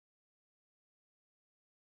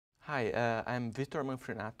Hi, I'm Vitor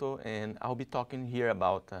Manfrinato, and I'll be talking here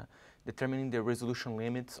about determining the resolution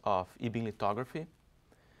limits of E-beam lithography.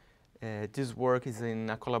 This work is in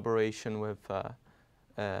a collaboration with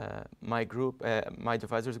my group, my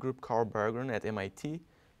advisors group, Karl Berggren at MIT,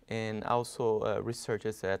 and also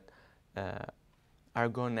researchers at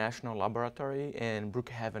Argonne National Laboratory and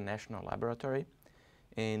Brookhaven National Laboratory.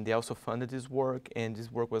 And they also funded this work, and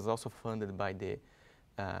this work was also funded by the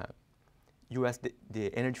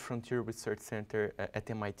the Energy Frontier Research Center at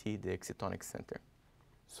MIT, the Excitonics Center.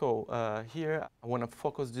 So here I want to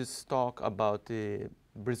focus this talk about the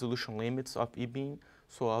resolution limits of E-beam.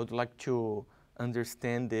 So I would like to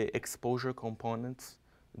understand the exposure components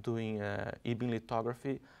doing E-beam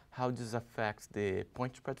lithography, how this affects the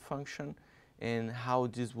point spread function, and how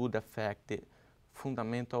this would affect the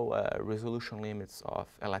fundamental resolution limits of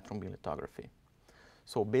electron-beam lithography.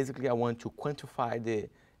 So basically I want to quantify the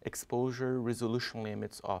exposure resolution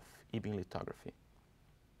limits of E-beam lithography.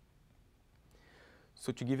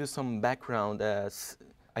 So to give you some background,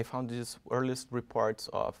 I found these earliest reports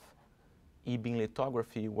of E-beam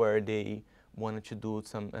lithography where they wanted to do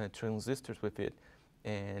some transistors with it,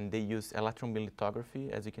 and they used electron-beam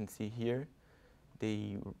lithography. As you can see here,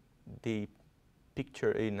 they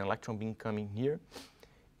picture an electron beam coming here,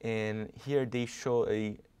 and here they show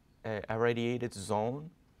a radiated zone,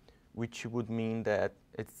 which would mean that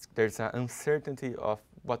there's an uncertainty of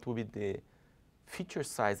what will be the feature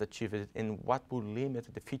size achieved and what will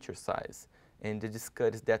limit the feature size. And they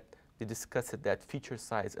discussed that feature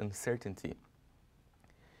size uncertainty.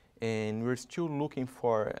 And we're still looking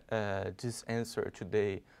for this answer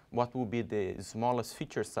today. What will be the smallest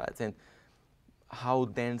feature size and how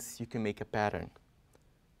dense you can make a pattern.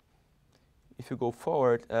 If you go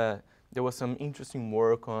forward, there was some interesting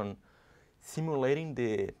work on simulating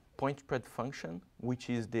the point spread function, which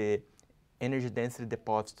is the energy density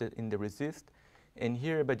deposited in the resist. And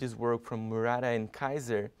here by this work from Murata and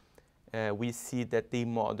Kaiser, we see that they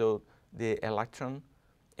modeled the electron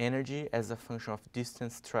energy as a function of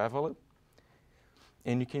distance traveled.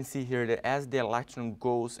 And you can see here that as the electron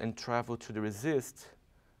goes and travels to the resist,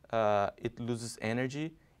 it loses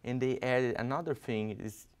energy. And they added another thing,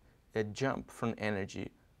 is a jump from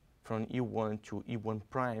energy from E1 to E1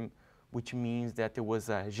 prime, which means that there was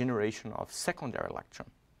a generation of secondary electron.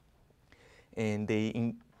 And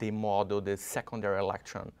they model the secondary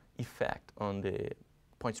electron effect on the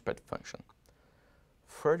point spread function.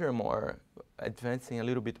 Furthermore, advancing a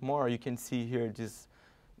little bit more, you can see here this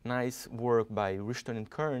nice work by Richton and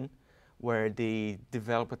Kern, where they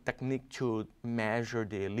develop a technique to measure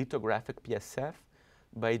the lithographic PSF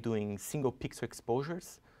by doing single pixel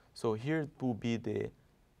exposures. So here will be the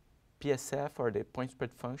PSF, or the point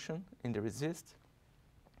spread function, in the resist.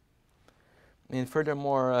 And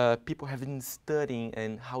furthermore, people have been studying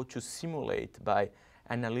and how to simulate by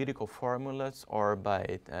analytical formulas or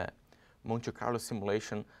by Monte Carlo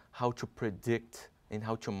simulation, how to predict and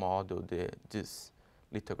how to model this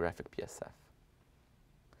lithographic PSF.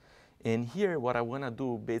 And here, what I want to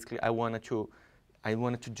do, basically, I wanted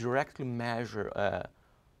to directly measure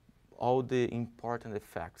all the important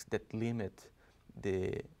effects that limit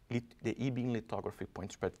the E-beam lithography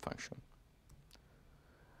point spread function.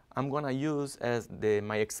 I'm going to use as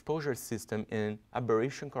my exposure system an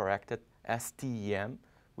aberration-corrected STEM,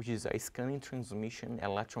 which is a scanning transmission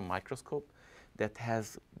electron microscope that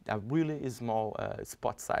has a really small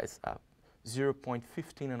spot size, 0.15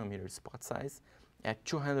 nanometer spot size at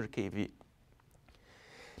 200 kV.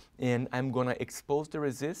 And I'm going to expose the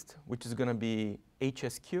resist, which is going to be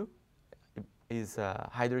HSQ, is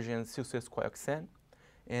hydrogen silicious coaxane.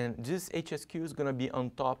 And this HSQ is going to be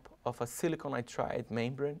on top of a silicon nitride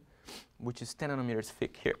membrane, which is 10 nanometers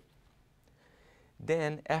thick here.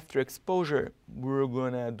 Then after exposure, we're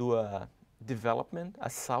going to do a development, a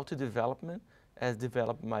salty development, as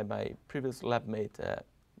developed by my previous lab mate,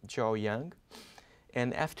 Joe Young.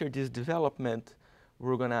 And after this development,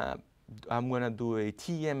 I'm going to do a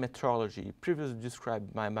TEM metrology, previously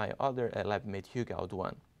described by my other lab mate, Hugo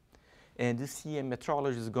Alduan. And this TEM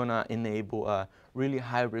metrology is going to enable a really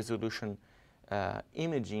high resolution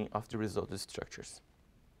imaging of the resulted structures.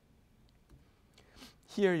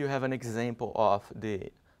 Here you have an example of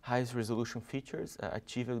the highest resolution features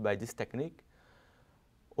achieved by this technique.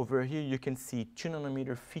 Over here you can see 2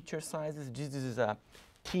 nanometer feature sizes. This is a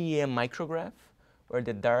TEM micrograph where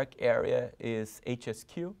the dark area is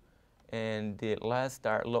HSQ and the last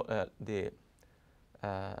dark, the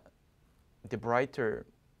brighter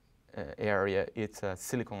area, it's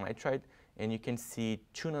silicon nitride, and you can see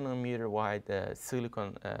 2 nanometer wide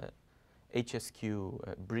silicon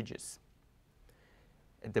HSQ bridges.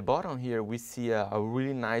 At the bottom here, we see a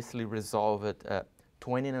really nicely resolved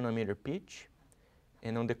 20 nanometer pitch.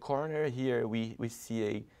 And on the corner here, we see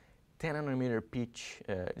a 10 nanometer pitch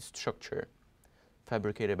structure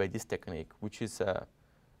fabricated by this technique,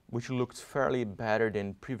 which looks fairly better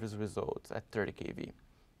than previous results at 30 kV.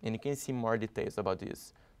 And you can see more details about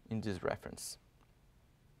this in this reference.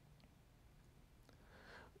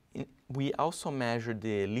 We also measured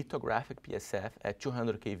the lithographic PSF at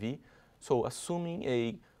 200 kV. So assuming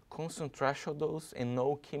a constant threshold dose and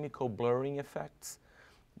no chemical blurring effects,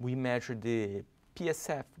 we measured the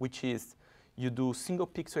PSF, which is you do single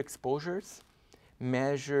pixel exposures,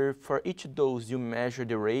 measure for each dose, you measure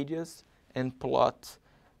the radius and plot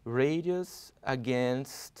radius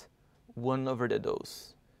against 1 over the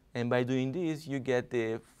dose. And by doing this, you get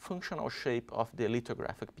the functional shape of the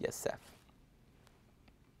lithographic PSF.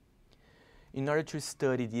 In order to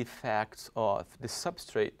study the effects of the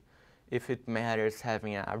substrate, if it matters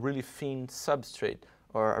having a really thin substrate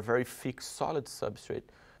or a very thick solid substrate,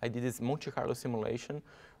 I did this Monte Carlo simulation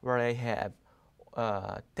where I have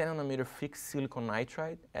 10 nanometer thick silicon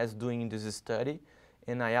nitride as doing in this study.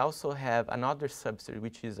 And I also have another substrate,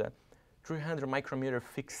 which is a 300 micrometer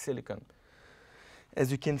thick silicon.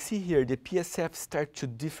 As you can see here, the PSF start to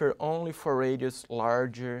differ only for radius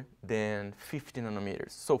larger than 50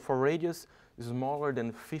 nanometers. So for radius smaller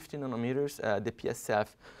than 50 nanometers, the PSF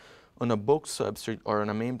on a bulk substrate or on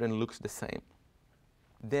a membrane looks the same.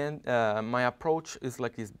 Then my approach is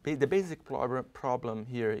like this. The basic problem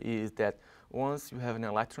here is that once you have an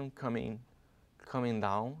electron coming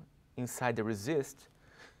down inside the resist,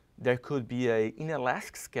 there could be an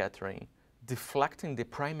inelastic scattering deflecting the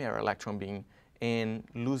primary electron beam and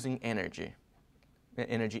losing energy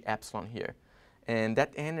epsilon here. And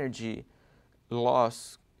that energy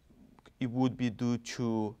loss, it would be due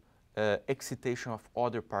to excitation of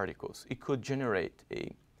other particles. It could generate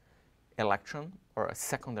an electron or a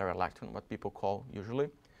secondary electron, what people call usually.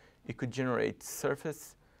 It could generate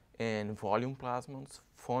surface and volume plasmons,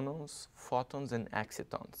 phonons, photons, and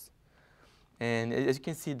excitons. And as you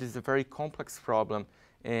can see, this is a very complex problem.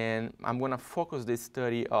 And I'm going to focus this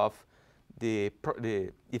study of the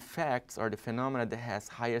effects or the phenomena that has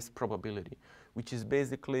highest probability, which is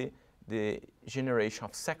basically the generation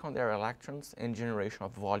of secondary electrons and generation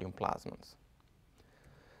of volume plasmons.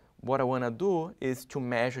 What I want to do is to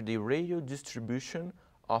measure the radial distribution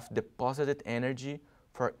of deposited energy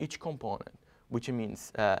for each component, which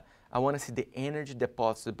means I want to see the energy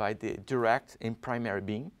deposited by the direct and primary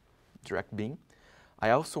beam, direct beam. I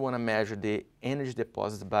also want to measure the energy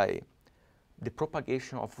deposited by the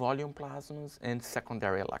propagation of volume plasmons and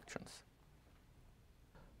secondary electrons.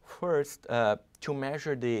 First, to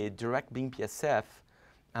measure the direct beam PSF,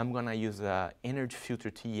 I'm going to use an energy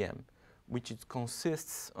filter TEM, which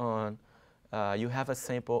consists on, you have a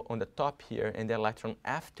sample on the top here, and the electron,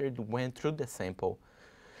 after it went through the sample,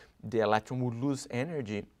 the electron will lose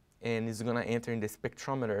energy and is going to enter in the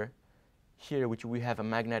spectrometer here, which we have a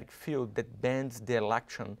magnetic field that bends the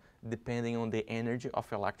electron depending on the energy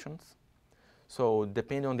of electrons. So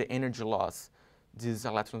depending on the energy loss, this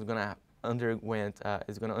electron is going to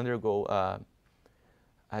undergo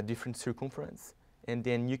a different circumference. And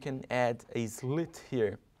then you can add a slit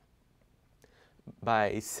here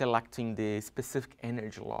by selecting the specific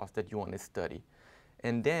energy loss that you want to study.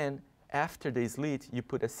 And then after the slit, you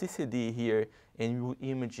put a CCD here and you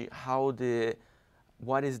image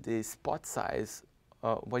what is the spot size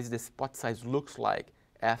looks like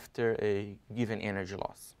after a given energy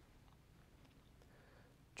loss.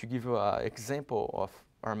 To give you an example of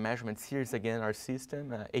our measurements, here is again our system,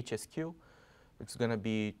 HSQ. It's going to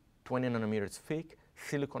be 20 nanometers thick,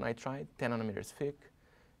 silicon nitride, 10 nanometers thick,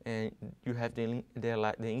 and you have the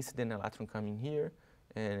incident electron coming here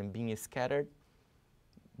and being scattered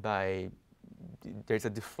by, there's a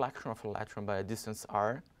deflection of electron by a distance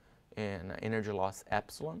r and energy loss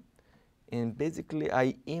epsilon. And basically,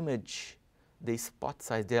 I image the spot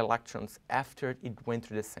size, the electrons, after it went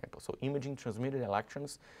through the sample. So imaging transmitted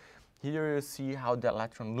electrons. Here you see how the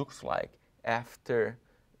electron looks like after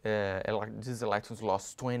these electrons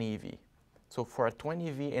lost 20 eV. So for a 20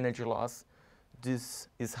 eV energy loss, this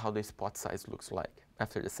is how the spot size looks like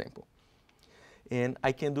after the sample. And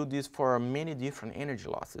I can do this for many different energy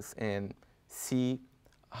losses and see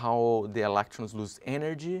how the electrons lose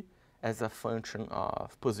energy as a function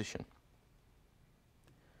of position.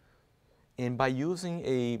 And by using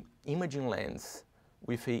a imaging lens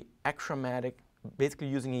with a achromatic, basically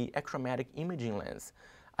using a achromatic imaging lens,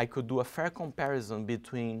 I could do a fair comparison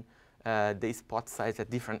between the spot size at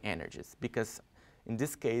different energies. Because in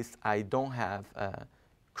this case, I don't have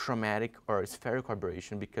chromatic or spherical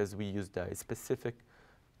aberration because we used a specific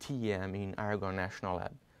TEM in Argonne National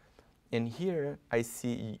Lab. And here I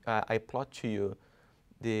see, I plot to you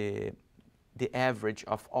the average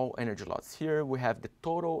of all energy loss. Here we have the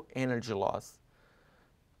total energy loss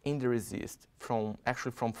in the resist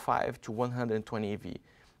actually from 5 to 120 eV.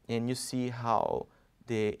 And you see how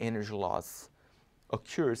the energy loss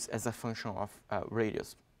occurs as a function of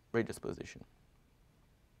radius position.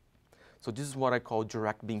 So this is what I call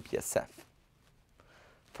direct beam PSF.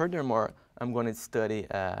 Furthermore, I'm going to study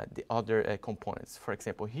the other components. For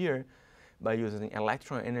example, here, by using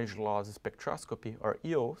electron energy loss spectroscopy, or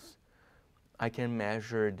EOS, I can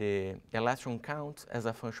measure the electron count as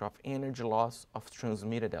a function of energy loss of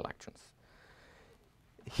transmitted electrons.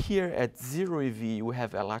 Here at 0 eV, we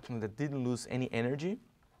have electrons that didn't lose any energy.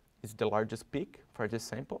 It's the largest peak for this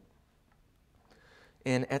sample.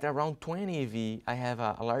 And at around 20 eV, I have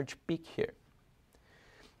a large peak here.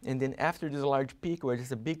 And then after this large peak, where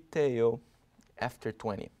there's a big tail after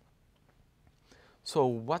 20. So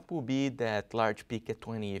what will be that large peak at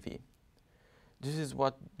 20 eV? This is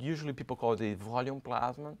what usually people call the volume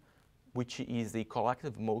plasma, which is the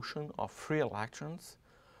collective motion of free electrons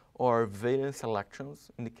or valence electrons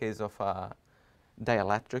in the case of a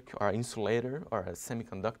dielectric or insulator or a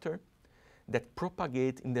semiconductor that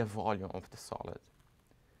propagate in the volume of the solid.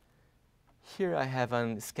 Here I have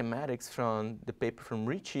schematics from the paper from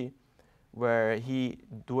Ricci, where he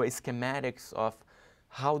do a schematics of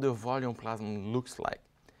how the volume plasma looks like.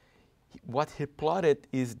 What he plotted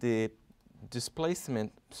is the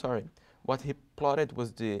displacement, what he plotted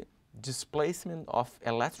was the displacement of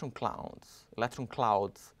electron clouds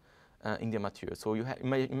in the material. So you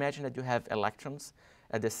imagine that you have electrons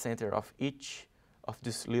at the center of each of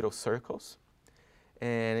these little circles.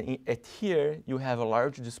 And at here, you have a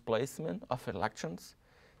large displacement of electrons.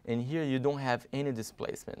 And here, you don't have any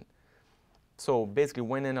displacement. So basically,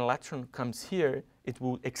 when an electron comes here, it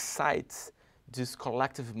will excite this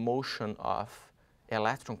collective motion of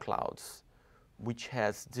electron clouds, which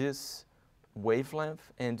has this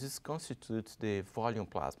wavelength, and this constitutes the volume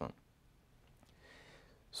plasma.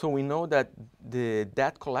 So we know that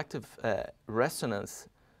that collective resonance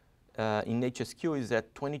in HSQ is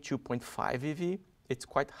at 22.5 eV. It's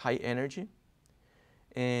quite high energy.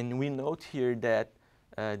 And we note here that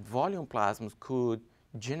volume plasmas could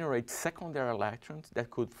generate secondary electrons that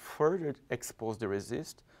could further expose the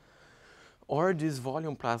resist, or this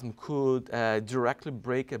volume plasma could directly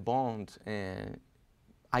break a bond and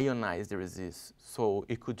ionize the resist, so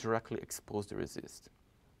it could directly expose the resist.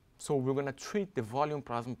 So we're going to treat the volume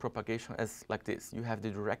plasma propagation as like this. You have the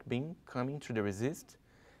direct beam coming to the resist,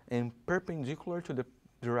 and perpendicular to the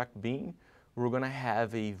direct beam, we're going to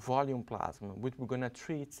have a volume plasma, which we're going to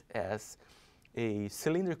treat as a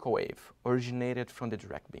cylindrical wave originated from the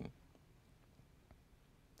direct beam.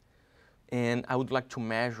 And I would like to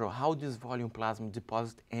measure how this volume plasma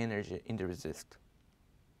deposits energy in the resist.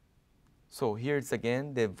 So here's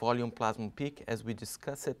again the volume plasma peak as we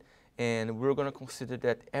discussed it, and we're going to consider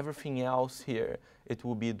that everything else here, it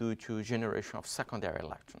will be due to generation of secondary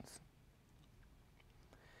electrons.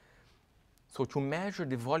 So to measure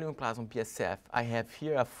the volume plasma PSF, I have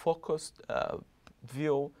here a focused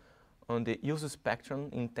view on the user spectrum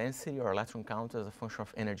intensity or electron count as a function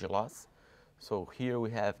of energy loss. So here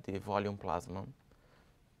we have the volume plasma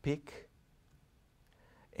peak.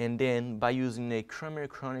 And then by using a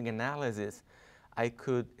Kramer-Kronig analysis, I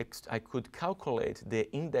could calculate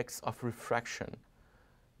the index of refraction,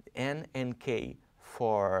 N and K,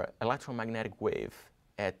 for electromagnetic wave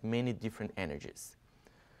at many different energies.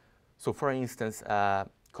 So for instance,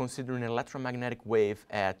 considering an electromagnetic wave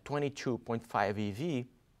at 22.5 eV,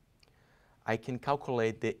 I can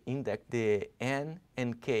calculate the index, the N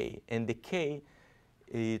and K. And the K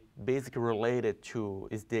is basically related to,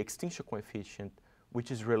 is the extinction coefficient, which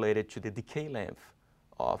is related to the decay length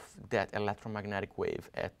of that electromagnetic wave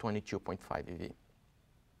at 22.5 eV.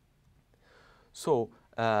 So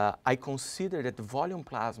I consider that the volume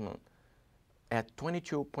plasma at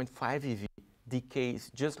 22.5 eV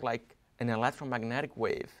decays just like an electromagnetic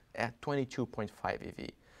wave at 22.5 eV.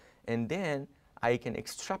 And then I can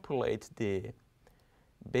extrapolate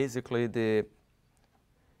basically the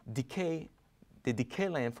decay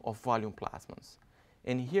length of volume plasmas.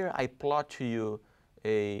 And here I plot to you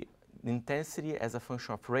the intensity as a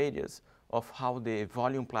function of radius of how the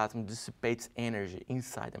volume plasma dissipates energy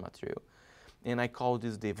inside the material. And I call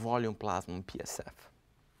this the volume plasma PSF.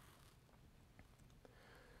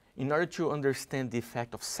 In order to understand the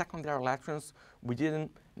effect of secondary electrons, we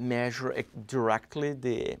didn't measure directly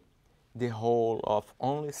the whole of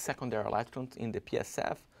only secondary electrons in the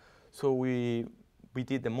PSF. So we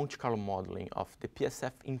did the Monte Carlo modeling of the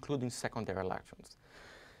PSF, including secondary electrons.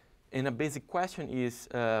 And a basic question is,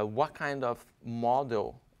 what kind of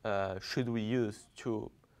model should we use to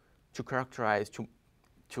characterize,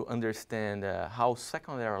 to understand how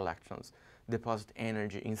secondary electrons deposit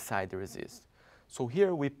energy inside the resist? So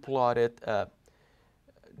here we plotted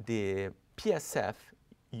the PSF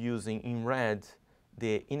using, in red,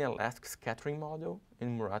 the inelastic scattering model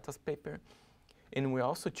in Murata's paper. And we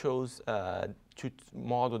also chose to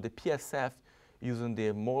model the PSF using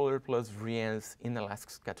the Moeller plus Vrien's inelastic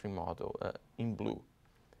scattering model in blue.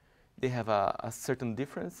 They have a certain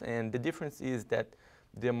difference, and the difference is that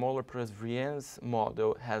the Moeller plus Vrien's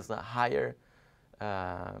model has a higher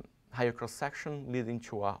cross-section, leading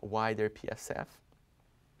to a wider PSF.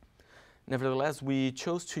 Nevertheless, we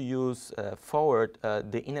chose to use forward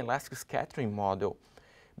the inelastic scattering model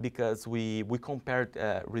because we compared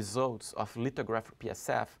results of lithographic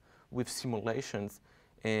PSF with simulations,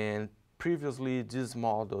 and previously this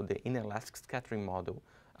model, the inelastic scattering model,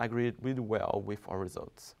 agreed really well with our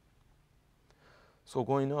results. So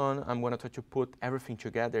going on, I'm going to try to put everything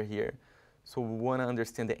together here. So we want to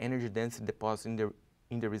understand the energy density deposit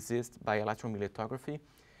in the resist by electron-beam lithography.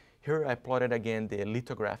 Here I plotted again the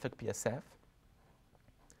lithographic PSF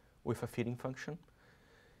with a fitting function.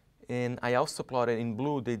 And I also plotted in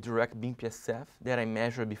blue the direct beam PSF that I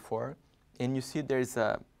measured before. And you see there's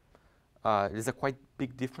a quite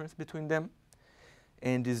big difference between them.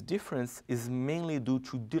 And this difference is mainly due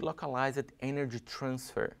to delocalized energy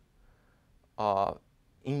transfer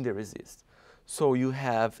in the resist. So you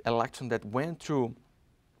have electrons that went through,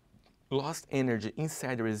 lost energy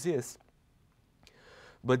inside the resist,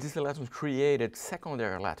 but these electrons created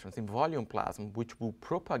secondary electrons in volume plasma, which will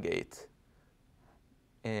propagate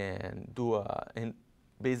and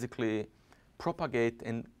basically propagate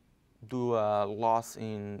and do a loss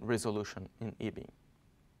in resolution in E-beam.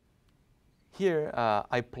 Here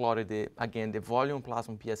I plotted again the volume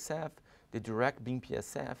plasma PSF, the direct beam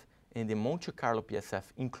PSF, and the Monte Carlo PSF,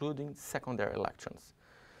 including secondary electrons.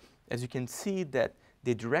 As you can see that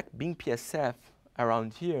the direct beam PSF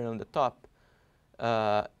around here on the top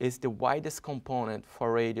is the widest component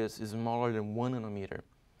for radius smaller than 1 nanometer.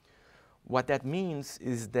 What that means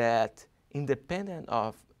is that independent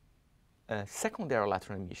of secondary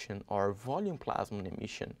electron emission or volume plasma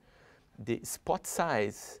emission, the spot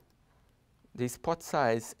size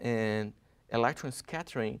and electron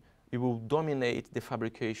scattering, it will dominate the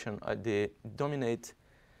fabrication, dominate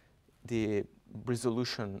the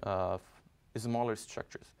resolution of smaller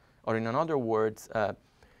structures. Or in other words,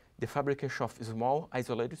 the fabrication of small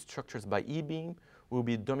isolated structures by E-beam will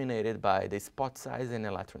be dominated by the spot size and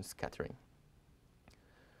electron scattering.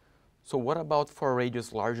 So what about for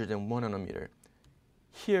radius larger than 1 nanometer?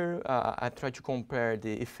 Here I try to compare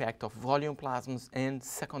the effect of volume plasmas and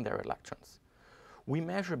secondary electrons. We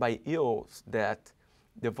measure by yields that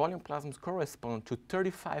the volume plasmas correspond to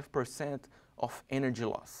 35% of energy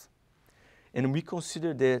loss. And we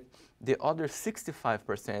consider that the other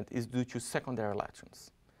 65% is due to secondary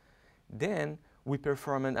electrons. Then we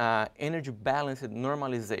perform an energy balanced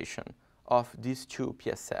normalization of these two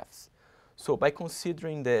PSFs. So by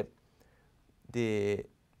considering the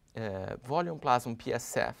volume plasma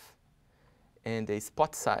PSF and the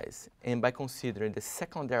spot size, and by considering the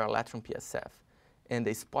secondary electron PSF and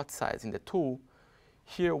the spot size in the tool,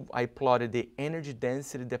 here I plotted the energy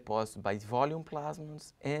density deposited by volume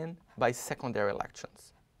plasmas and by secondary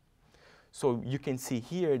electrons. So you can see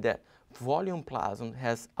here that volume plasma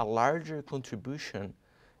has a larger contribution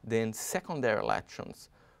than secondary electrons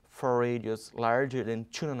for radius larger than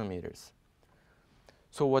 2 nanometers.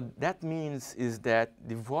 So what that means is that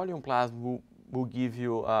the volume plasma will give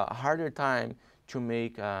you a harder time to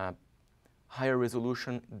make higher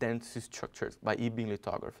resolution density structures by E-beam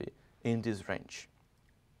lithography in this range.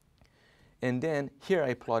 And then here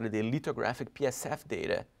I plotted the lithographic PSF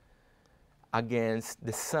data against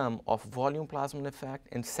the sum of volume plasma effect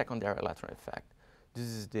and secondary electron effect. This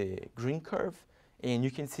is the green curve, and you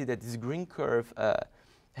can see that this green curve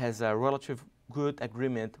has a relative good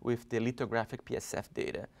agreement with the lithographic PSF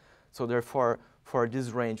data. So therefore, for this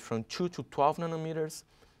range from 2 to 12 nanometers,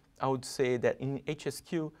 I would say that in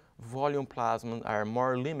HSQ, volume plasma are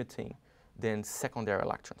more limiting than secondary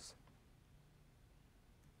electrons.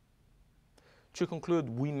 To conclude,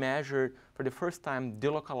 we measured for the first time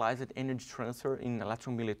delocalized energy transfer in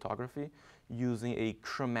electron-beam lithography using a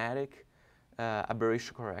chromatic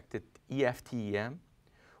aberration-corrected EFTEM.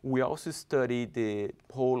 We also studied the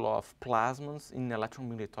role of plasmons in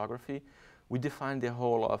electron-beam lithography. We defined the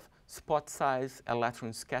role of spot size,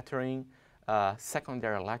 electron scattering,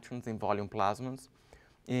 secondary electrons in volume plasmons.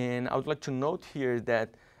 And I would like to note here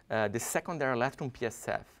that the secondary electron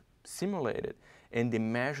PSF simulated and the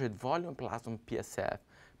measured volume plasma PSF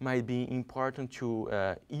might be important to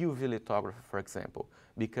EUV lithography, for example,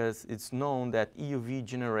 because it's known that EUV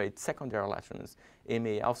generates secondary electrons and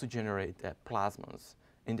may also generate plasmons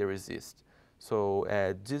in the resist. So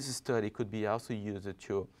this study could be also used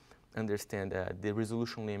to understand the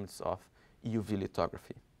resolution limits of EUV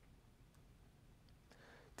lithography.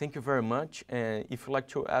 Thank you very much. And if you'd like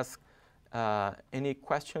to ask any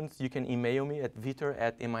questions, you can email me at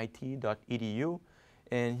vitor@mit.edu.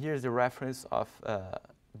 And here's the reference of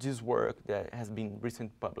this work that has been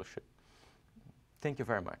recently published. Thank you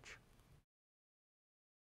very much.